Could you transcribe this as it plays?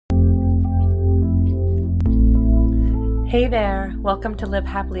Hey there, welcome to Live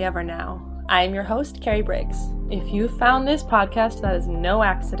Happily Ever Now. I am your host, Carrie Briggs. If you found this podcast, that is no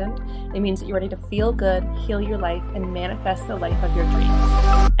accident. It means that you're ready to feel good, heal your life, and manifest the life of your dreams.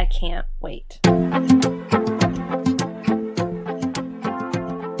 I can't wait.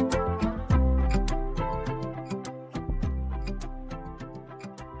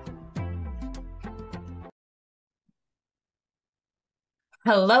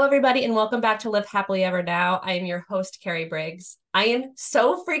 Hello, everybody, and welcome back to Live Happily Ever Now. I am your host, Carrie Briggs. I am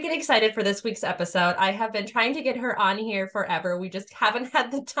so freaking excited for this week's episode. I have been trying to get her on here forever. We just haven't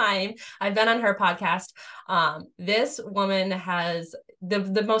had the time. I've been on her podcast. This woman has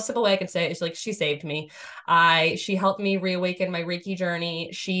the most simple way I can say it is like she saved me. She helped me reawaken my Reiki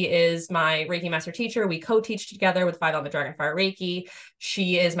journey. She is my Reiki master teacher. We co-teach together with 5 Element Dragonfire Reiki.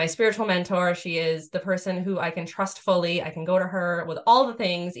 She is my spiritual mentor. She is the person who I can trust fully. I can go to her with all the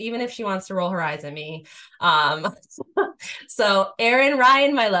things, even if she wants to roll her eyes at me. So Erin,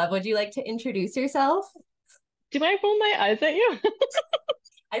 Ryan, my love, would you like to introduce yourself? Do I roll my eyes at you?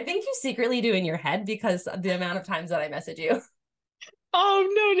 I think you secretly do in your head because of the amount of times that I message you.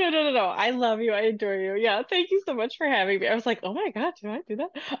 Oh, no. I love you. I adore you. Yeah, thank you so much for having me. I was like, oh my God, do I do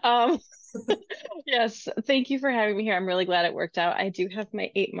that? Yes, thank you for having me here. I'm really glad it worked out. I do have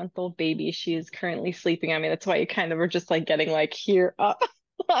my 8-month-old baby. She is currently sleeping on me. That's why you kind of are just like getting like here up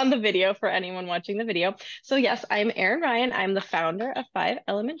on the video for anyone watching the video. So yes, I'm Erin Ryan. I'm the founder of 5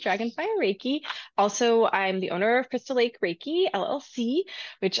 Element Dragonfire Reiki. Also, I'm the owner of Crystal Lake Reiki LLC,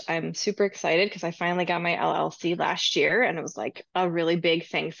 which I'm super excited because I finally got my LLC last year and it was like a really big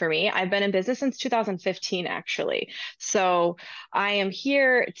thing for me. I've been in business since 2015 actually. So I am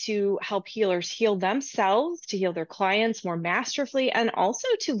here to help healers heal themselves, to heal their clients more masterfully, and also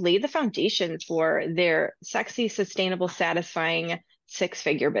to lay the foundation for their sexy, sustainable, satisfying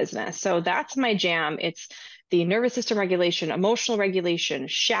 6-figure business. So that's my jam. It's the nervous system regulation, emotional regulation,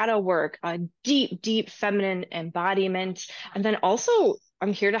 shadow work, a deep, deep feminine embodiment. And then also,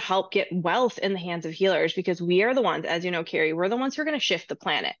 I'm here to help get wealth in the hands of healers because we are the ones, as you know, Carrie, we're the ones who are going to shift the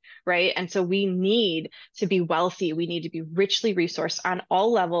planet, right? And so we need to be wealthy. We need to be richly resourced on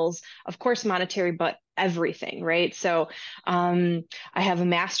all levels, of course, monetary, but everything, right? So I have a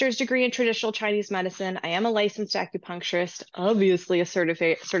master's degree in traditional Chinese medicine. I am a licensed acupuncturist, obviously a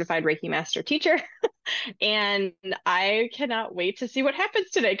certified Reiki master teacher. And I cannot wait to see what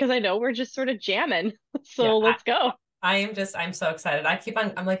happens today because I know we're just sort of jamming. Yeah, So let's go. I'm so excited.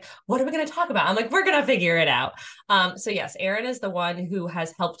 I'm like, what are we going to talk about? I'm like, we're going to figure it out. So yes, Erin is the one who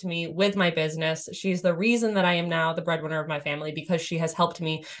has helped me with my business. She's the reason that I am now the breadwinner of my family because she has helped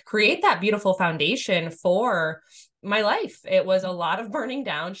me create that beautiful foundation for my life. It was a lot of burning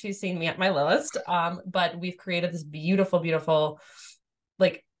down. She's seen me at my lowest. But we've created this beautiful, beautiful,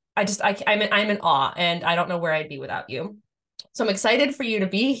 like, I'm in awe and I don't know where I'd be without you. So I'm excited for you to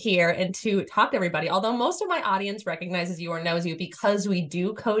be here and to talk to everybody. Although most of my audience recognizes you or knows you because we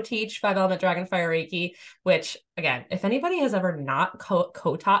do co-teach 5 Element Dragonfire Reiki, which again, if anybody has ever not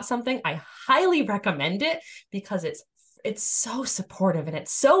co-taught something, I highly recommend it because it's so supportive and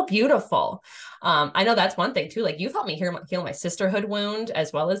it's so beautiful. I know that's one thing too. Like you've helped me heal my sisterhood wound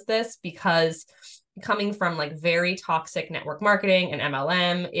as well as this because coming from like very toxic network marketing and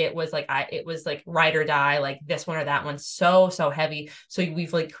MLM, it was like ride or die, like this one or that one, so heavy. So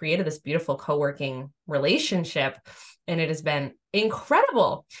we've like created this beautiful co-working relationship and it has been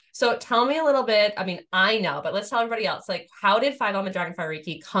incredible. So tell me a little bit, I mean, I know, but let's tell everybody else, like how did 5 Element Dragonfire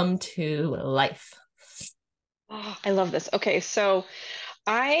Reiki come to life? Oh, I love this. Okay, so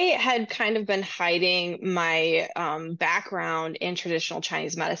I had kind of been hiding my background in traditional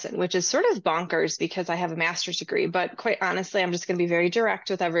Chinese medicine, which is sort of bonkers because I have a master's degree. But quite honestly, I'm just going to be very direct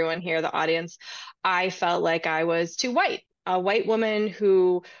with everyone here, the audience. I felt like I was too white. A white woman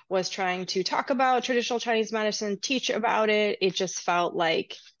who was trying to talk about traditional Chinese medicine, teach about it. It just felt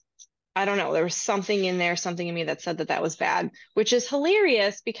like, I don't know, there was something in there, something in me that said that that was bad, which is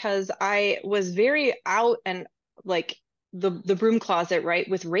hilarious because I was very out and like the broom closet, right,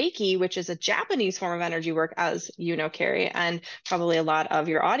 with Reiki, which is a Japanese form of energy work, as you know, Carrie, and probably a lot of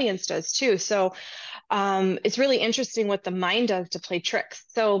your audience does too. So it's really interesting what the mind does to play tricks.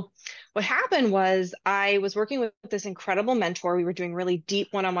 So what happened was I was working with this incredible mentor. We were doing really deep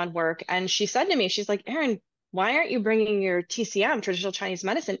one-on-one work, and she said to me, she's like, Erin, why aren't you bringing your TCM, traditional Chinese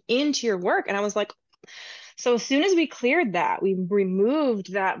medicine, into your work? And I was like, so as soon as we cleared that, we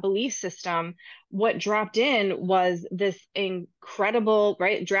removed that belief system, what dropped in was this incredible,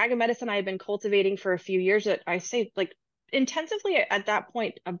 right? Dragon medicine I had been cultivating for a few years that I say like intensively at that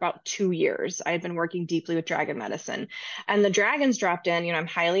point about 2 years. I had been working deeply with dragon medicine, and the dragons dropped in. I'm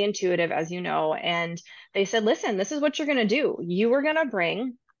highly intuitive, as you know, and they said, listen, this is what you're going to do. You are going to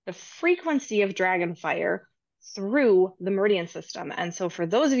bring the frequency of dragon fire through the meridian system. And so, for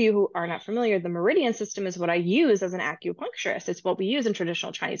those of you who are not familiar, the meridian system is what I use as an acupuncturist. It's what we use in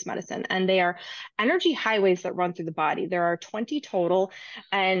traditional Chinese medicine. And they are energy highways that run through the body. There are 20 total,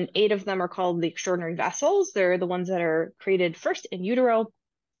 and 8 of them are called the extraordinary vessels. They're the ones that are created first in utero.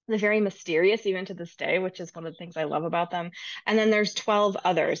 They're very mysterious even to this day, which is one of the things I love about them. And then there's 12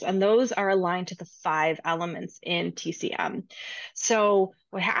 others, and those are aligned to the 5 elements in TCM. So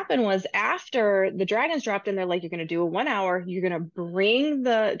what happened was, after the dragons dropped in, they're like, you're going to do a 1 hour, you're going to bring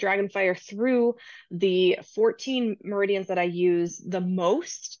the dragon fire through the 14 meridians that I use the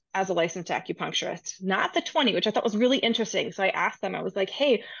most as a licensed acupuncturist, not the 20, which I thought was really interesting. So I asked them, I was like,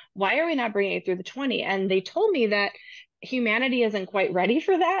 hey, why are we not bringing it through the 20? And they told me that humanity isn't quite ready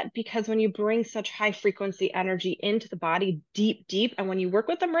for that, because when you bring such high frequency energy into the body, deep, and when you work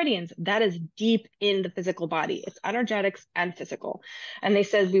with the meridians, that is deep in the physical body. It's energetics and physical. And they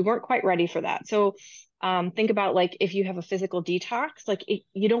said we weren't quite ready for that. So think about, like, if you have a physical detox, like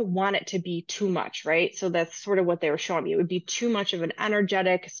you don't want it to be too much, right? So that's sort of what they were showing me. It would be too much of an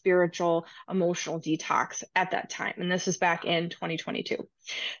energetic, spiritual, emotional detox at that time. And this is back in 2022.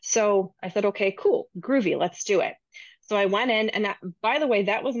 So I said, okay, cool, groovy, let's do it. So I went in, and that, by the way,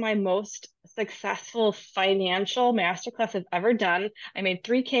 that was my most successful financial masterclass I've ever done. I made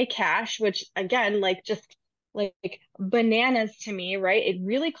 3K cash, which, again, like, just like bananas to me, right? It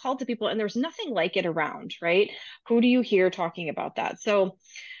really called to people, and there's nothing like it around, right? Who do you hear talking about that? So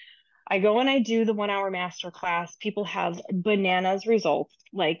I go and I do the 1 hour masterclass. People have bananas results.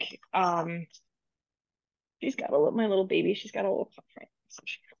 Like, she's got my little baby, she's got a little cup, right? So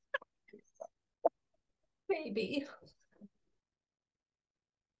Baby.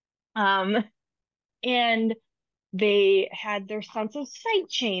 And they had their sense of sight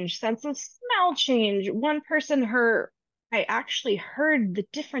change, sense of smell change. One person, I actually heard the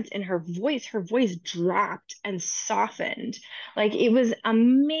difference in her voice. Her voice dropped and softened. Like, it was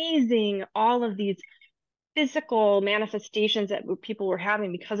amazing, all of these physical manifestations that people were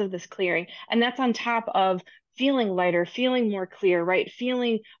having because of this clearing. And that's on top of feeling lighter, feeling more clear, right?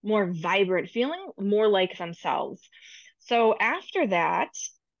 Feeling more vibrant, feeling more like themselves. So after that,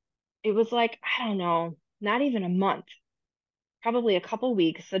 it was like, I don't know, not even a month, probably a couple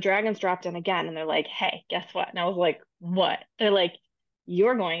weeks, the dragons dropped in again, and they're like, hey, guess what? And I was like, what? They're like,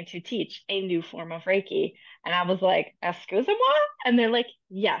 you're going to teach a new form of Reiki. And I was like, excuse-moi? And they're like,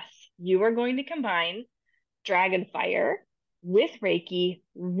 yes, you are going to combine dragon fire with Reiki,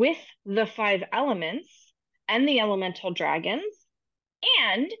 with the 5 elements and the elemental dragons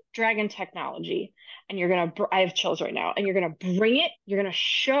and dragon technology. And you're going to, I have chills right now, and you're going to bring it, you're going to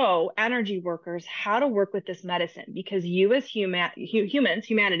show energy workers how to work with this medicine, because you as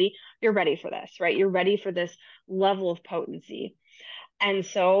humanity, you're ready for this, right? You're ready for this level of potency. And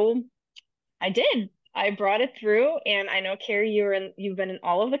so I did. I brought it through, and I know, Carrie, you've been in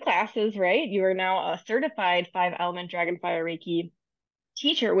all of the classes, right? You are now a certified 5-element Dragonfire Reiki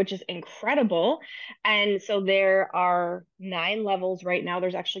teacher, which is incredible. And so there are 9 levels right now.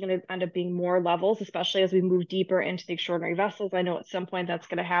 There's actually going to end up being more levels, especially as we move deeper into the extraordinary vessels. I know at some point that's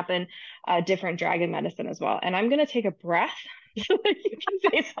going to happen, different dragon medicine as well. And I'm going to take a breath so that you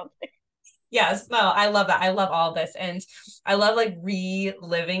can say something. Yes, no, I love that. I love all this. And I love, like,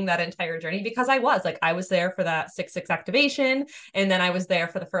 reliving that entire journey, because I was there for that 6/6 activation. And then I was there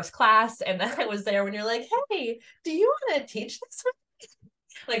for the first class. And then I was there when you're like, hey, do you want to teach this?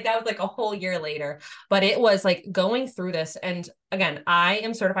 Like, that was like a whole year later. But it was like going through this. And again, I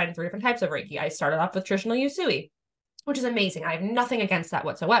am certified in 3 different types of Reiki. I started off with traditional Usui, which is amazing. I have nothing against that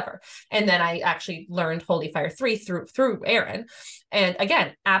whatsoever. And then I actually learned Holy Fire 3 through Erin. And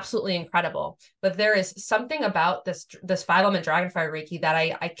again, absolutely incredible. But there is something about this 5-element Dragonfire Reiki that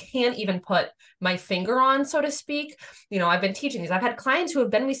I can't even put my finger on, so to speak. I've been teaching these. I've had clients who have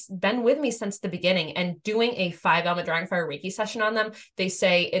been with me since the beginning, and doing a 5-element Dragonfire Reiki session on them, they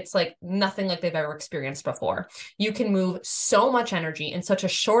say it's like nothing like they've ever experienced before. You can move so much energy in such a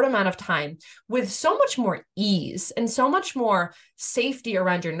short amount of time with so much more ease and so much more safety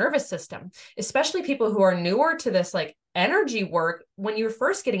around your nervous system, especially people who are newer to this, like, energy work. When you're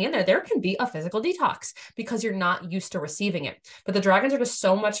first getting in there can be a physical detox because you're not used to receiving it. But the dragons are just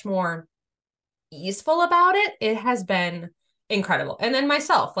so much more easeful about it. It has been incredible. And then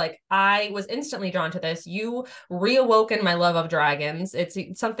myself, like I was instantly drawn to this. You reawoken my love of dragons. It's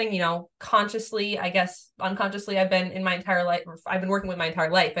something, consciously, I guess unconsciously, I've been in my entire life, I've been working with my entire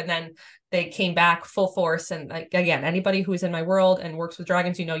life. And then they came back full force. And like, again, anybody who's in my world and works with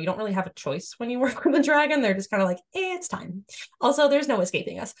dragons, you don't really have a choice when you work with a dragon. They're just kind of like, it's time. Also, there's no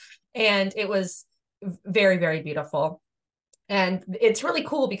escaping us. And it was very, very beautiful. And it's really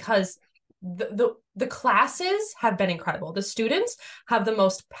cool because the classes have been incredible. The students have the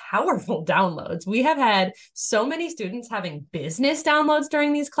most powerful downloads. We have had so many students having business downloads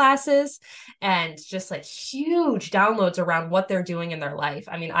during these classes and just like huge downloads around what they're doing in their life.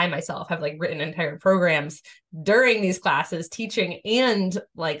 I mean, I myself have like written entire programs during these classes, teaching and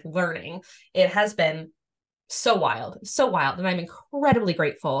like learning. It has been so wild, so wild. And I'm incredibly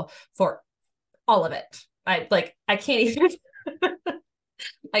grateful for all of it. I can't even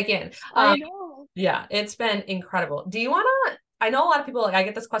again. I know. Yeah, it's been incredible. Do you want to? I know a lot of people, like, I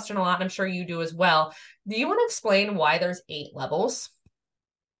get this question a lot, and I'm sure you do as well. Do you want to explain why there's 8 levels?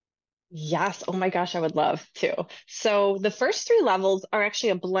 Yes. Oh my gosh, I would love to. So the first three levels are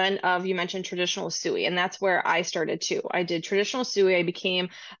actually a blend of, you mentioned traditional Sui, and that's where I started too. I did traditional Sui. I became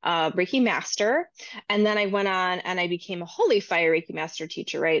a Reiki master, and then I went on and I became a Holy Fire Reiki master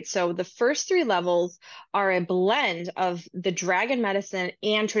teacher, right? So the first three levels are a blend of the dragon medicine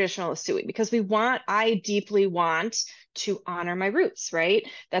and traditional Sui because I deeply want to honor my roots, right?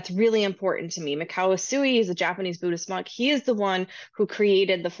 That's really important to me. Mikao Usui is a Japanese Buddhist monk. He is the one who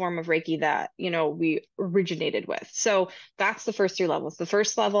created the form of Reiki that, we originated with. So that's the first three levels. The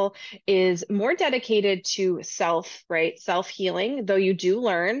first level is more dedicated to self, right? Self-healing, though you do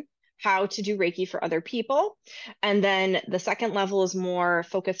learn how to do Reiki for other people. And then the second level is more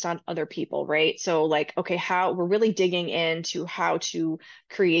focused on other people, right? So like, okay, how we're really digging into how to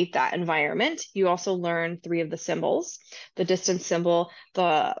create that environment. You also learn 3 of the symbols, the distance symbol,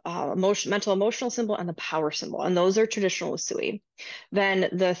 the mental emotional symbol, and the power symbol. And those are traditional Usui. Then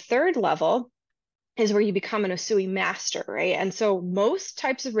the third level is where you become an Usui master, right? And so most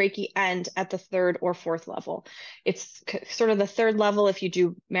types of Reiki end at the 3rd or 4th level. It's sort of the 3rd level if you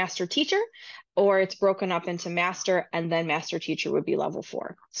do master teacher, or it's broken up into master and then master teacher would be level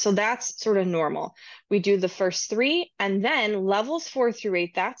 4. So that's sort of normal. We do the first 3 and then levels 4 through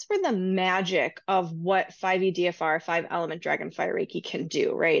 8. That's where the magic of what 5e-DFR, 5-element Dragon Fire Reiki can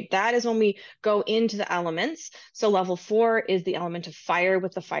do, right? That is when we go into the elements. So level 4 is the element of fire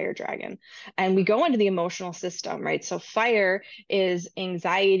with the fire dragon. And we go into the emotional system, right? So fire is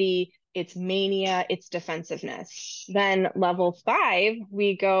anxiety, it's mania, it's defensiveness. Then level 5,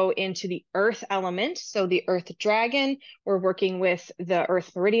 we go into the earth element. So the earth dragon, we're working with the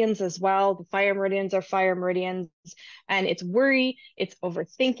earth meridians as well. The fire meridians are fire meridians, and it's worry, it's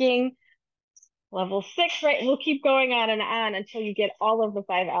overthinking. Level 6, right? We'll keep going on and on until you get all of the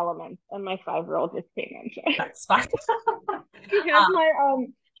 5 elements. And my 5-year-old just came in. So. That's fine. She has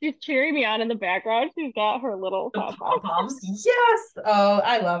she's cheering me on in the background. She's got her little The pop pom-poms. Yes. Oh,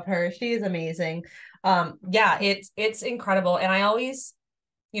 I love her. She is amazing. Yeah, it's incredible. And I always,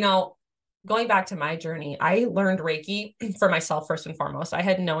 you know, going back to my journey, I learned Reiki for myself first and foremost. I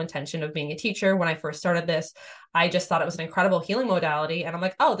had no intention of being a teacher when I first started this. I just thought it was an incredible healing modality. And I'm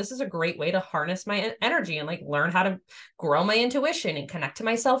like, oh, this is a great way to harness my energy and like learn how to grow my intuition and connect to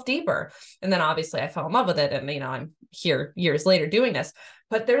myself deeper. And then obviously I fell in love with it. And, I'm here years later doing this.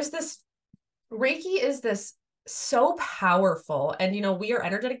 But there's this Reiki is this so powerful. And, we are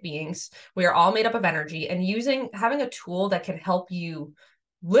energetic beings. We are all made up of energy, and having a tool that can help you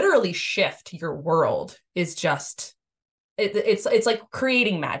literally shift your world is just it's like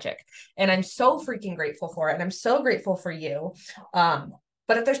creating magic. And I'm so freaking grateful for it. And I'm so grateful for you. But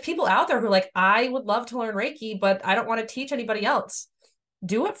if there's people out there who are like, I would love to learn Reiki, but I don't want to teach anybody else,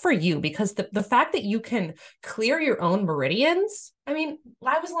 do it for you, because the fact that you can clear your own meridians. I mean,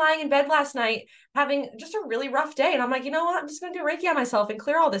 I was lying in bed last night having just a really rough day, and I'm like, you know what? I'm just going to do Reiki on myself and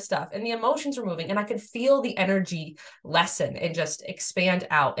clear all this stuff. And the emotions were moving, and I could feel the energy lessen and just expand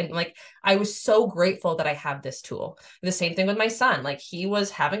out. And like, I was so grateful that I have this tool. The same thing with my son. Like, he was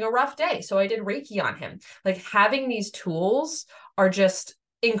having a rough day, so I did Reiki on him. Like, having these tools are just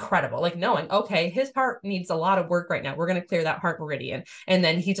incredible. Like, knowing, okay, his heart needs a lot of work right now, we're going to clear that heart meridian. And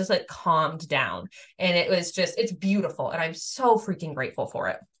then he just like calmed down, and it's beautiful. And I'm so freaking grateful for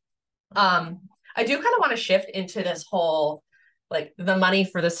it. I do kind of want to shift into this whole, like, the money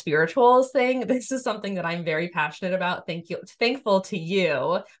for the spirituals thing. This is something that I'm very passionate about. Thankful to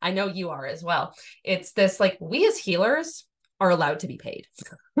you. I know you are as well. It's this, like, we as healers are allowed to be paid.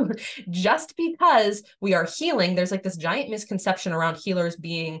 Just because we are healing, there's like this giant misconception around healers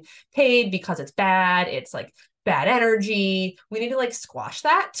being paid because it's bad. It's like bad energy. We need to like squash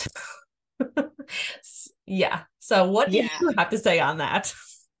that. Yeah. So what do Yeah. you have to say on that?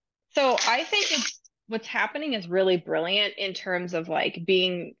 So I think what's happening is really brilliant in terms of like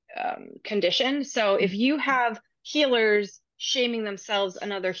being conditioned. So if you have healers shaming themselves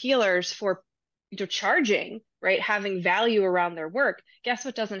and other healers for charging, right, having value around their work, guess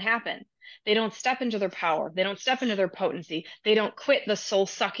what doesn't happen? They don't step into their power. They don't step into their potency. They don't quit the soul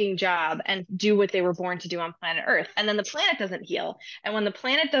sucking job and do what they were born to do on planet Earth. And then the planet doesn't heal. And when the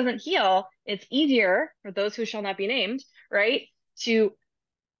planet doesn't heal, it's easier for those who shall not be named, right, to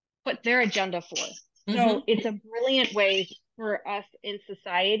put their agenda forth. Mm-hmm. So it's a brilliant way for us in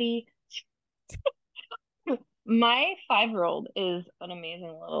society. My 5-year-old is an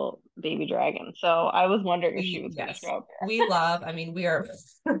amazing little baby dragon. So I was wondering if she was going to Yes, show up we love, I mean, we are,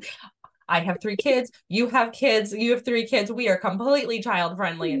 I have 3 kids, you have kids, you have 3 kids. We are completely child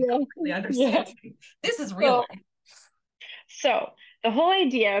friendly and here. completely Yeah. understanding. This is real So, life. so the whole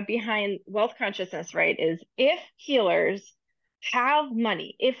idea behind wealth consciousness, right, is if healers have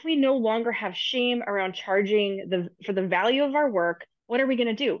money, if we no longer have shame around charging for the value of our work, what are we going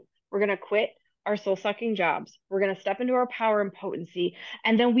to do? We're going to quit our soul sucking jobs. We're going to step into our power and potency,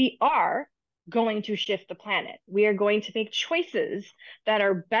 and then we are going to shift the planet. We are going to make choices that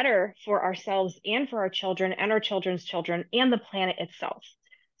are better for ourselves and for our children and our children's children and the planet itself.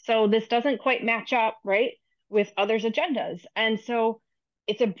 So this doesn't quite match up, right, with others' agendas. And so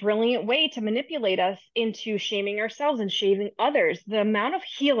it's a brilliant way to manipulate us into shaming ourselves and shaming others. The amount of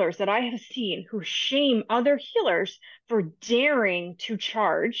healers that I have seen who shame other healers for daring to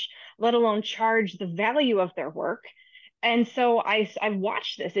charge, let alone charge the value of their work. And so I've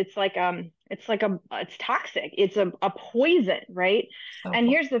watched this. It's toxic. It's a poison, right? So And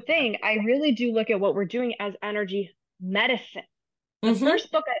cool. here's the thing, I really do look at what we're doing as energy medicine. The Mm-hmm.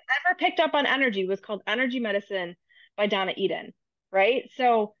 first book I ever picked up on energy was called Energy Medicine by Donna Eden, right?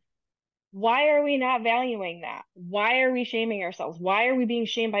 So why are we not valuing that? Why are we shaming ourselves? Why are we being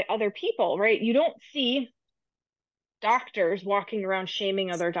shamed by other people, right? You don't see doctors walking around shaming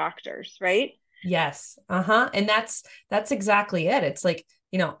other doctors, right? Yes. Uh-huh. And that's exactly it. It's like,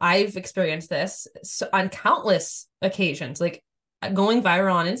 I've experienced this on countless occasions. Like going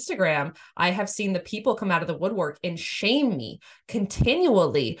viral on Instagram, I have seen the people come out of the woodwork and shame me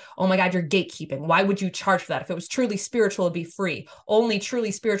continually. Oh my God, you're gatekeeping. Why would you charge for that? If it was truly spiritual, it'd be free. Only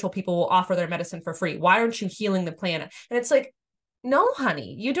truly spiritual people will offer their medicine for free. Why aren't you healing the planet? And it's like, no,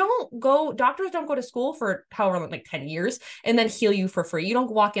 honey, doctors don't go to school for however long, like 10 years and then heal you for free. You don't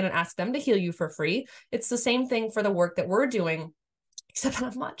walk in and ask them to heal you for free. It's the same thing for the work that we're doing, except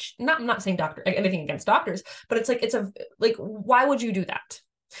not much. I'm not saying anything against doctors, but it's like, why would you do that?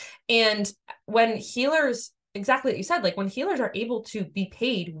 And when healers, exactly what you said, like when healers are able to be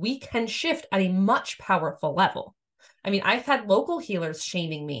paid, we can shift at a much powerful level. I mean, I've had local healers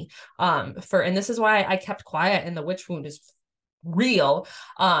shaming me and this is why I kept quiet, and the witch wound is real,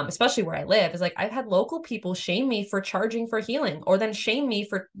 especially where I live, is like I've had local people shame me for charging for healing, or then shame me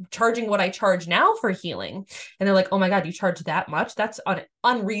for charging what I charge now for healing. And they're like, oh my God, you charge that much? That's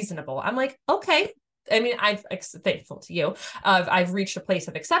unreasonable. I'm like, okay. I mean, thankful to you. I've reached a place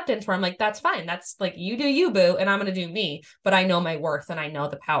of acceptance where I'm like, that's fine. That's like, you do you, boo, and I'm going to do me. But I know my worth and I know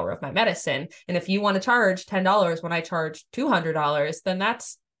the power of my medicine. And if you want to charge $10 when I charge $200, then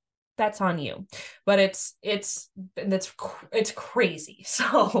that's on you. But it's crazy.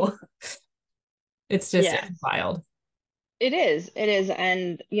 So it's Yes. wild. It is. It is.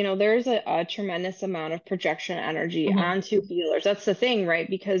 And, there's a tremendous amount of projection energy Mm-hmm. onto healers. That's the thing, right?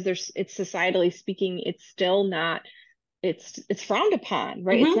 Because it's societally speaking, it's still not, it's frowned upon,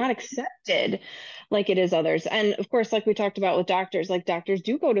 right? It's Mm-hmm. not accepted like it is others. And of course, like we talked about with doctors, like doctors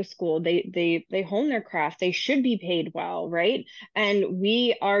do go to school. They hone their craft. They should be paid well, right? And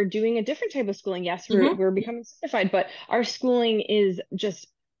we are doing a different type of schooling. Yes, we're Mm-hmm. we're becoming certified, but our schooling is just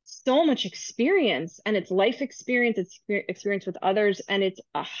so much experience, and it's life experience, it's experience with others, and it's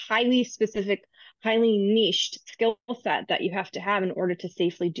a highly specific, highly niched skill set that you have to have in order to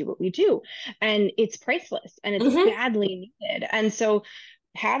safely do what we do. And it's priceless and it's Mm-hmm. badly needed. And so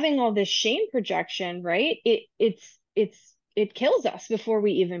having all this shame projection, right? It kills us before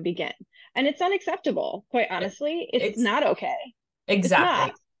we even begin. And it's unacceptable, quite honestly. It's It's not okay. It's not.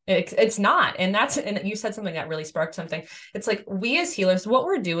 exactly. It's not. And you said something that really sparked something. It's like we as healers, what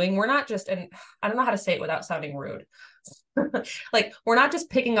we're doing, we're not just, and I don't know how to say it without sounding rude. Like we're not just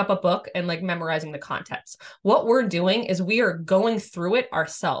picking up a book and like memorizing the contents. What we're doing is we are going through it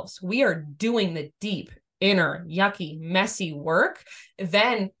ourselves. We are doing the deep inner, yucky, messy work,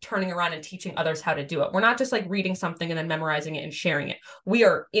 then turning around and teaching others how to do it. We're not just like reading something and then memorizing it and sharing it. We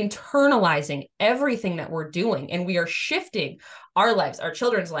are internalizing everything that we're doing, and we are shifting our lives, our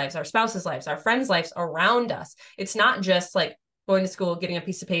children's lives, our spouses' lives, our friends' lives around us. It's not just like going to school, getting a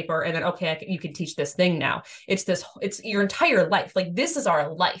piece of paper, and then, okay, you can teach this thing now. It's your entire life. Like, this is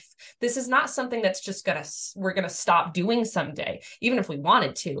our life. This is not something that's just we're gonna stop doing someday, even if we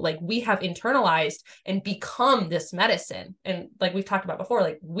wanted to. Like, we have internalized and become this medicine. And like we've talked about before,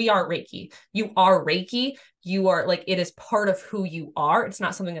 like, we are Reiki. You are Reiki. You are, like, it is part of who you are. It's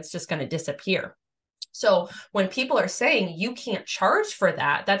not something that's just going to disappear. So when people are saying you can't charge for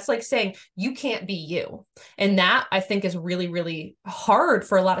that, that's like saying you can't be you. And that, I think, is really, really hard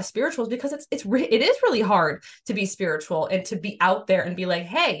for a lot of spirituals, because it is really hard to be spiritual and to be out there and be like,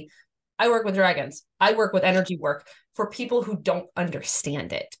 hey, I work with dragons. I work with energy work, for people who don't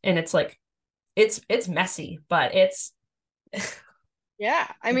understand it. And it's like, it's messy, but it's Yeah,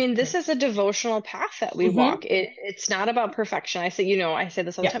 I mean, this is a devotional path that we mm-hmm. walk. It's not about perfection. I say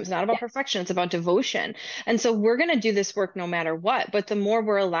this all the Yeah. time. It's not about perfection. It's about devotion. And so we're going to do this work no matter what. But the more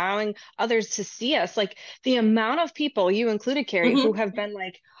we're allowing others to see us, like the amount of people, you included, Carrie, who Mm-hmm. have been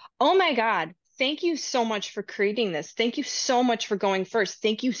like, "Oh my God, thank you so much for creating this. Thank you so much for going first.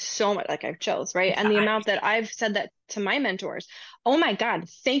 Thank you so much." Like, I've chose, right? And the amount that I've said that to my mentors, "Oh my God,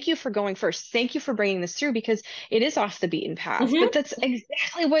 thank you for going first. Thank you for bringing this through, because it is off the beaten path." Mm-hmm. But that's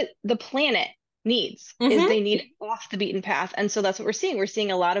exactly what the planet needs, is Mm-hmm. they need off the beaten path. And so that's what we're seeing. We're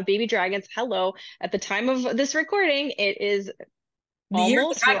seeing a lot of baby dragons. Hello, at the time of this recording, it is The year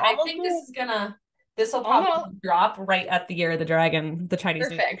of the we're dragon. I almost think there. this will probably Almost drop right at the year of the dragon, the Chinese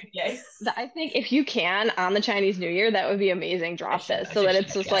New perfect. Year. Yay. I think if you can on the Chinese New Year, that would be amazing. Drop this I so that should,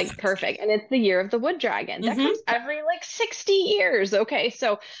 it's just yes. like perfect. And it's the year of the wood dragon. That Mm-hmm. comes every like 60 years. Okay.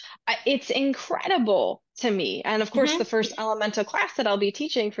 So it's incredible to me. And of course, the Mm-hmm. first elemental class that I'll be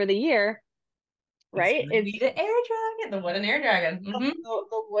teaching for the year, It's right? gonna It's be the air dragon, the wooden air dragon. the, Mm-hmm.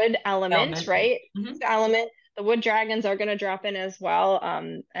 the wood element, Element. right? Mm-hmm. The element. The wood dragons are going to drop in as well.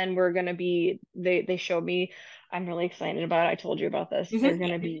 And we're going to be, they showed me, I'm really excited about it. I told you about this. They're Mm-hmm. going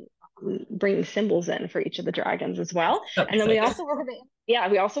Yeah. to be bringing symbols in for each of the dragons as well. So And then we excited. also work with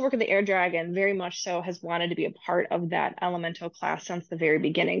we also work with the air dragon, very much so has wanted to be a part of that elemental class since the very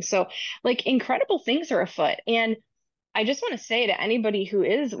beginning. So like incredible things are afoot. And I just want to say to anybody who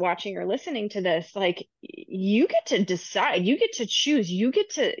is watching or listening to this, like you get to decide, you get to choose, you get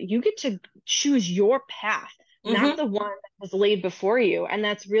to choose your path, not Mm-hmm. the one that was laid before you. And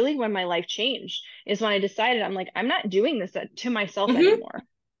that's really when my life changed, is when I decided I'm like, I'm not doing this to myself Mm-hmm. anymore.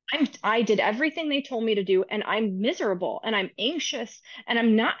 I did everything they told me to do, and I'm miserable and I'm anxious and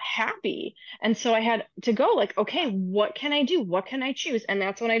I'm not happy. And so I had to go like, okay, what can I do? What can I choose? And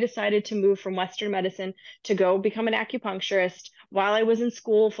that's when I decided to move from Western medicine to go become an acupuncturist. While I was in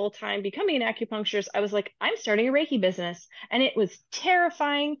school full time becoming an acupuncturist, I was like, I'm starting a Reiki business. And it was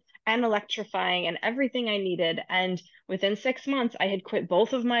terrifying and electrifying and everything I needed. And within 6 months, I had quit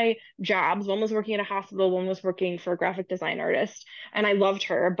both of my jobs. One was working at a hospital, one was working for a graphic design artist. And I loved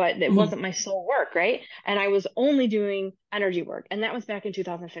her, but it Mm-hmm. wasn't my sole work, right? And I was only doing energy work. And that was back in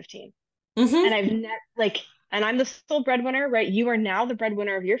 2015. And Mm-hmm. I've never like, and I'm the sole breadwinner, right? You are now the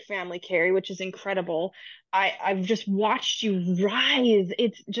breadwinner of your family, Carrie, which is incredible. I've just watched you rise.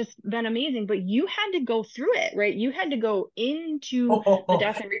 It's just been amazing. But you had to go through it, right? You had to go into Oh, oh, the oh.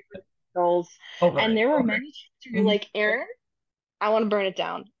 death and rebirth cycles. Over And it. there were Over many it. times where you're Mm-hmm. like, Erin, I want to burn it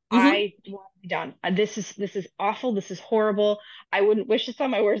down. Mm-hmm. I want to be done. This is awful. This is horrible. I wouldn't wish this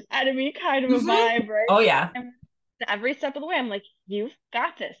on my worst enemy, kind of a Mm-hmm. vibe, right? Oh yeah. And every step of the way, I'm like, you've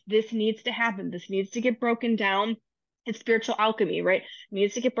got this. This needs to happen. This needs to get broken down. It's spiritual alchemy, right? It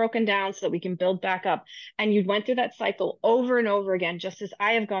needs to get broken down so that we can build back up. And you went through that cycle over and over again, just as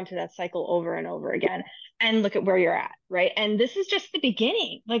I have gone through that cycle over and over again. And look at where you're at, right? And this is just the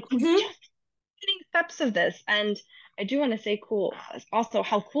beginning. Like we're Mm-hmm. just getting steps of this. And I do want to say cool. Also,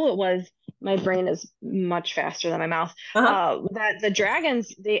 how cool it was. My brain is much faster than my mouth. Uh-huh. That the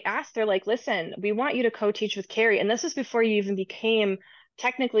dragons, they asked, they're like, listen, we want you to co-teach with Carrie. And this was before you even became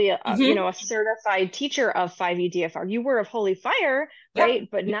technically Mm-hmm. a certified teacher of 5e DFR. You were of Holy Fire, Yep. right?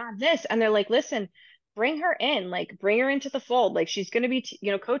 But not this. And they're like, listen, bring her in, like bring her into the fold. Like she's going to be,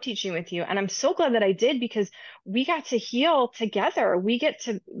 co-teaching with you. And I'm so glad that I did, because we got to heal together. We get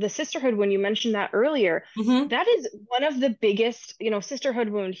to the sisterhood when you mentioned that earlier. Mm-hmm. That is one of the biggest, sisterhood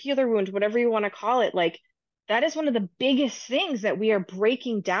wound, healer wound, whatever you want to call it. Like that is one of the biggest things that we are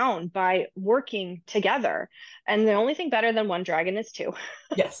breaking down by working together. And the only thing better than one dragon is two.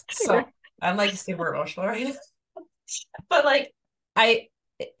 Yes. Right? So I'm like super emotional right now. But like I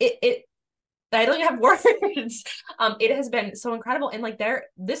it I don't have words. It has been so incredible. And like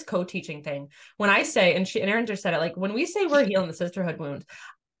this co-teaching thing, when I say, and Erin just said it, like when we say we're healing the sisterhood wound,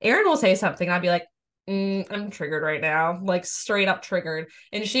 Erin will say something and I'll be like, I'm triggered right now, like straight up triggered.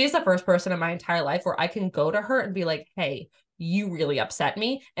 And she's the first person in my entire life where I can go to her and be like, hey, you really upset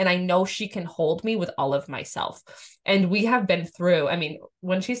me. And I know she can hold me with all of myself. And we have been through, I mean,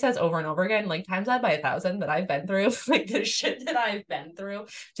 when she says over and over again, like times that by 1,000 that I've been through, like the shit that I've been through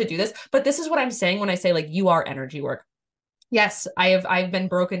to do this. But this is what I'm saying when I say like you are energy work. Yes, I've been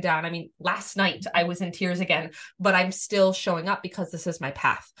broken down. I mean, last night I was in tears again, but I'm still showing up because this is my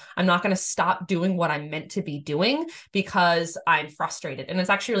path. I'm not going to stop doing what I'm meant to be doing because I'm frustrated. And it's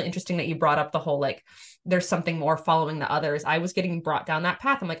actually really interesting that you brought up the whole like there's something more following the others. I was getting brought down that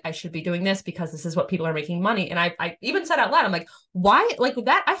path. I'm like, I should be doing this because this is what people are making money. And I even said out loud, I'm like, why like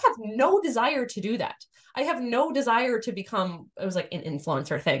that? I have no desire to do that. I have no desire to become, it was like an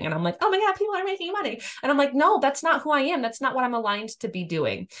influencer thing. And I'm like, oh my God, people are making money. And I'm like, no, that's not who I am. That's not what I'm aligned to be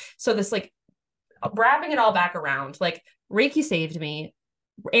doing. So this like wrapping it all back around, like Reiki saved me.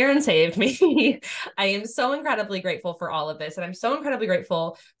 Erin saved me. I am so incredibly grateful for all of this. And I'm so incredibly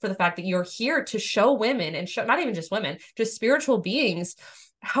grateful for the fact that you're here to show women and show, not even just women, just spiritual beings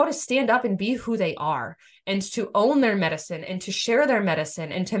how to stand up and be who they are and to own their medicine and to share their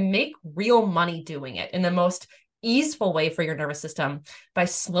medicine and to make real money doing it in the most easeful way for your nervous system by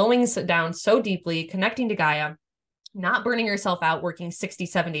slowing down so deeply, connecting to Gaia, not burning yourself out, working 60,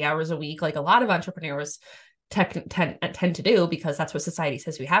 70 hours a week, like a lot of entrepreneurs tend to do because that's what society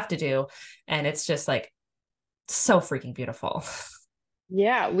says we have to do. And it's just like so freaking beautiful.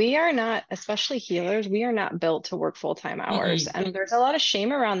 Yeah, we are not, especially healers, we are not built to work full-time hours. Mm-mm. And there's a lot of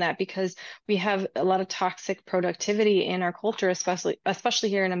shame around that because we have a lot of toxic productivity in our culture, especially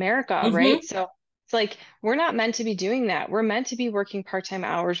here in America, right? Mm-hmm. So it's like we're not meant to be doing that. We're meant to be working part-time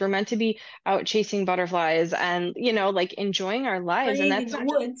hours. We're meant to be out chasing butterflies and, like enjoying our lives. And Playing in that's the not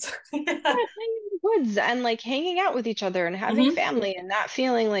just woods. yeah, Yeah. playing in the woods and like hanging out with each other and having Mm-hmm. family and not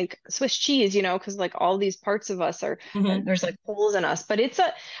feeling like Swiss cheese, because like all these parts of us are Mm-hmm. there's like holes in us. But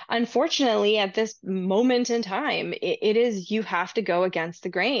unfortunately at this moment in time, it is you have to go against the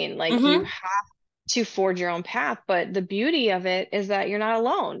grain. Like you Mm-hmm. have to forge your own path. But the beauty of it is that you're not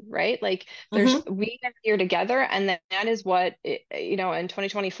alone, right? Like Mm-hmm. we are here together, and that is what in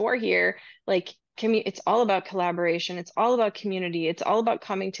 2024 here, like it's all about collaboration. It's all about community. It's all about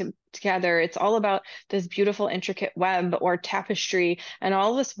coming together. It's all about this beautiful, intricate web or tapestry and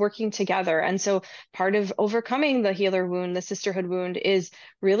all of us working together. And so part of overcoming the healer wound, the sisterhood wound, is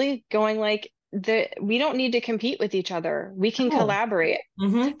really going like we don't need to compete with each other. We can Oh. collaborate.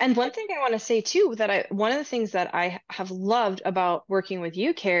 Mm-hmm. And one thing I want to say too, one of the things that I have loved about working with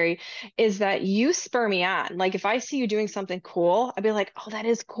you, Carrie, is that you spur me on. Like if I see you doing something cool, I'd be like, oh, that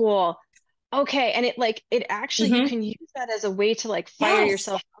is cool. Okay. And it actually, you Mm-hmm. can use that as a way to like fire Yes.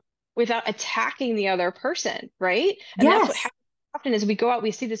 yourself up without attacking the other person, right? And that's what Yes. happens often is we go out,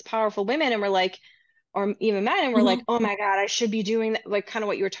 we see these powerful women and we're like, or even men, and we're like, Mm-hmm. oh my God, I should be doing that, like kind of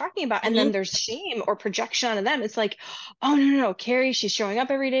what you were talking about. And then Mm-hmm. there's shame or projection onto them. It's like, oh no, no, no, Carrie, she's showing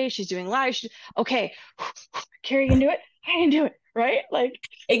up every day, she's doing live. Okay, Carrie can do it, I can do it, right? Like,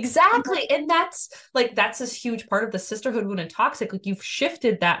 Exactly. And that's this huge part of the sisterhood wound and toxic. Like you've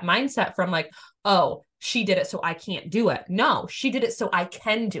shifted that mindset from like, oh, she did it, so I can't do it. No, she did it, so I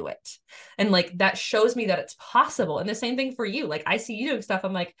can do it. And like that shows me that it's possible. And the same thing for you. Like I see you doing stuff.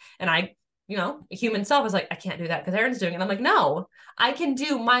 I'm like, and human self is like, I can't do that because Erin's doing it. And I'm like, no, I can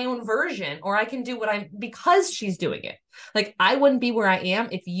do my own version, or I can do what I'm because she's doing it. Like I wouldn't be where I am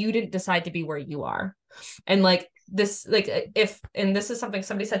if you didn't decide to be where you are. And like this, like if, and this is something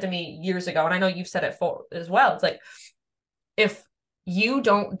somebody said to me years ago, and I know you've said it for as well. It's like, if you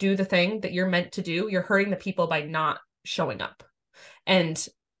don't do the thing that you're meant to do, you're hurting the people by not showing up. And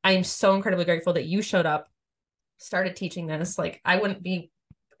I'm so incredibly grateful that you showed up, started teaching this. Like I wouldn't be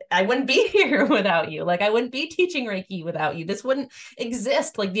here without you. Like I wouldn't be teaching Reiki without you. This wouldn't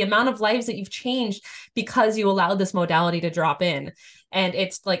exist. Like the amount of lives that you've changed because you allowed this modality to drop in. And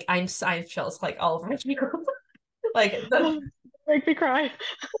it's like I chills like all over me. Like make me cry. you're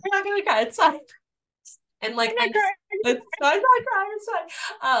not gonna cry. It's fine. And like I'm not crying. I'm not crying. It's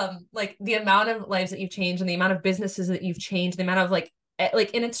fine. Like the amount of lives that you've changed and the amount of businesses that you've changed, the amount of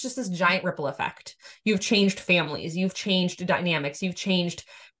and it's just this giant ripple effect. You've changed families, you've changed dynamics, you've changed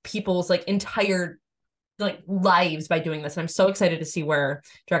people's like entire like lives by doing this. And I'm so excited to see where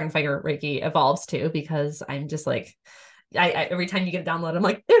Dragonfire Reiki evolves to, because I'm just like, I every time you get a download, I'm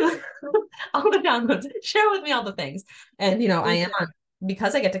like, all the downloads, share with me all the things. And I Me am too.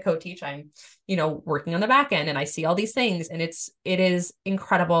 because I get to co-teach, I'm, working on the back end and I see all these things, and it is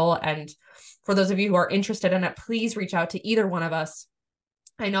incredible. And for those of you who are interested in it, please reach out to either one of us.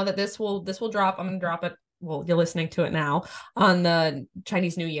 I know that this will drop. I'm going to drop it. Well, you're listening to it now on the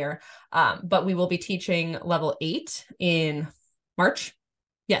Chinese New Year. But we will be teaching level 8 in March.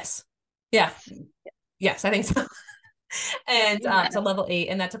 Yes. Yeah. Yes, I think so. And so level 8,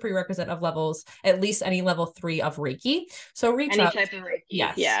 and that's a prerequisite of levels, at least any level 3 of Reiki. So reach out. Any type of Reiki.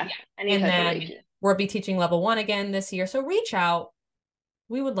 Yes. Yeah. Any and type then of Reiki. We'll be teaching level 1 again this year. So reach out.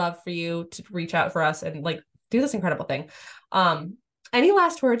 We would love for you to reach out for us and like do this incredible thing. Any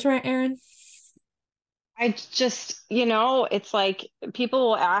last words, right, Erin? I just, it's like people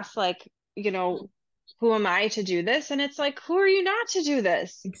will ask like, who am I to do this? And it's like, who are you not to do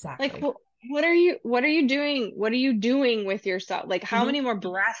this? Exactly. Like, what are you doing? What are you doing with yourself? Like, how many more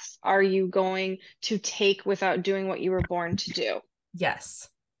breaths are you going to take without doing what you were born to do? Yes,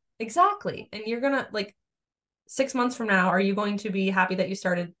 exactly. And you're going to, like, 6 months from now, are you going to be happy that you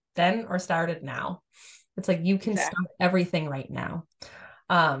started then or started now? It's like, you can start everything right now.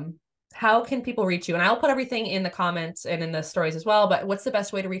 How can people reach you? And I'll put everything in the comments and in the stories as well, but what's the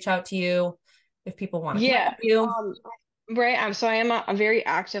best way to reach out to you if people want to connect with you? Right. So I am very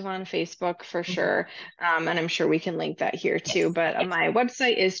active on Facebook for sure. And I'm sure we can link that here too. But my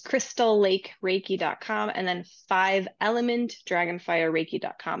website is crystalllakereiki.com and then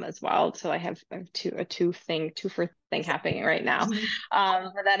 5elementdragonfirereiki.com as well. So I have a two-for thing happening right now.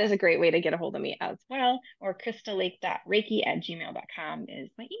 But that is a great way to get a hold of me as well. Or crystallake.reiki@gmail.com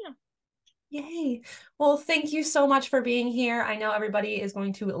is my email. Yay. Well, thank you so much for being here. I know everybody is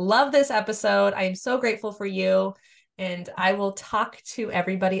going to love this episode. I am so grateful for you. And I will talk to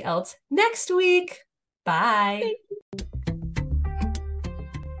everybody else next week. Bye.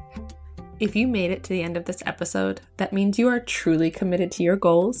 If you made it to the end of this episode, that means you are truly committed to your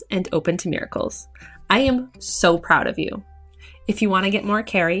goals and open to miracles. I am so proud of you. If you want to get more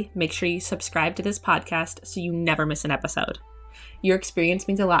Carrie, make sure you subscribe to this podcast so you never miss an episode. Your experience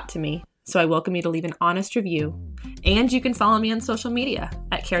means a lot to me, so I welcome you to leave an honest review. And you can follow me on social media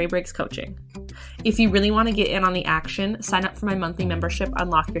at Carrie Briggs Coaching. If you really want to get in on the action, sign up for my monthly membership,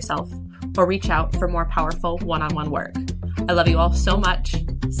 Unlock Yourself, or reach out for more powerful one-on-one work. I love you all so much.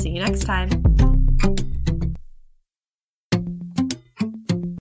 See you next time.